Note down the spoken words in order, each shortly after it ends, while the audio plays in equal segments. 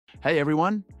Hey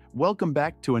everyone, welcome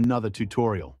back to another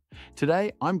tutorial.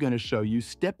 Today I'm going to show you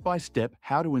step by step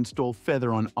how to install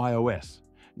Feather on iOS.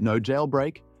 No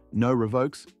jailbreak, no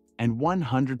revokes, and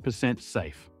 100%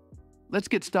 safe. Let's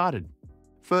get started.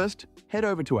 First, head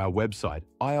over to our website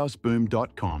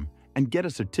iosboom.com and get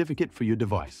a certificate for your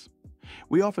device.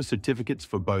 We offer certificates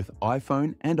for both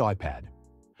iPhone and iPad.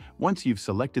 Once you've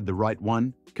selected the right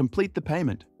one, complete the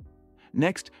payment.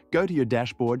 Next, go to your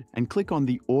dashboard and click on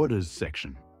the Orders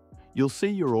section. You'll see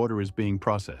your order is being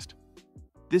processed.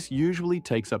 This usually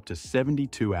takes up to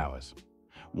 72 hours.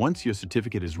 Once your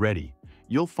certificate is ready,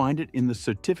 you'll find it in the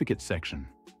Certificate section.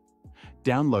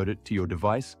 Download it to your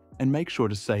device and make sure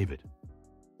to save it.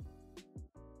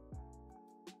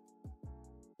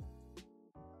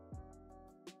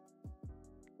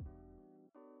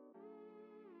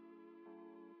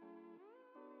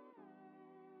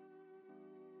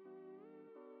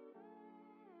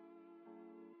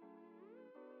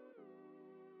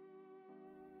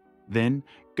 Then,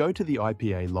 go to the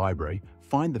IPA library,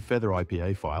 find the Feather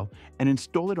IPA file, and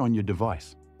install it on your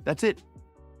device. That's it.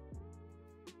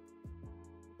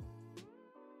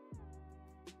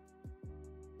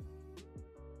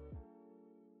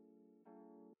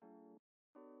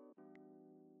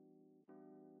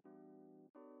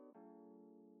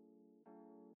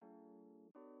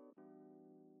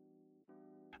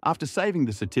 After saving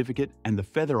the certificate and the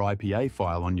Feather IPA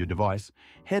file on your device,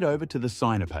 head over to the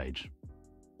Signer page.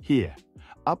 Here,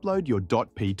 upload your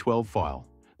 .p12 file,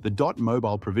 the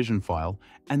 .mobile provision file,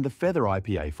 and the Feather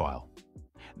IPA file.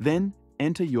 Then,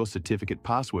 enter your certificate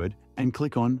password and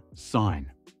click on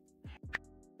Sign.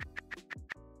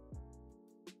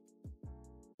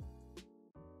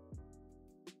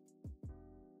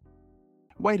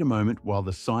 Wait a moment while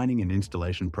the signing and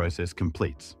installation process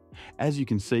completes. As you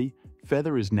can see,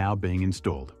 Feather is now being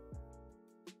installed.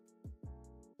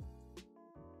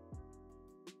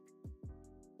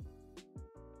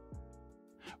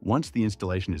 Once the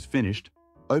installation is finished,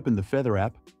 open the Feather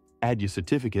app, add your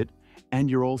certificate, and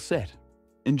you're all set.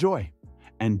 Enjoy!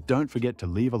 And don't forget to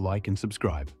leave a like and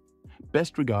subscribe.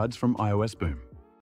 Best regards from iOS Boom.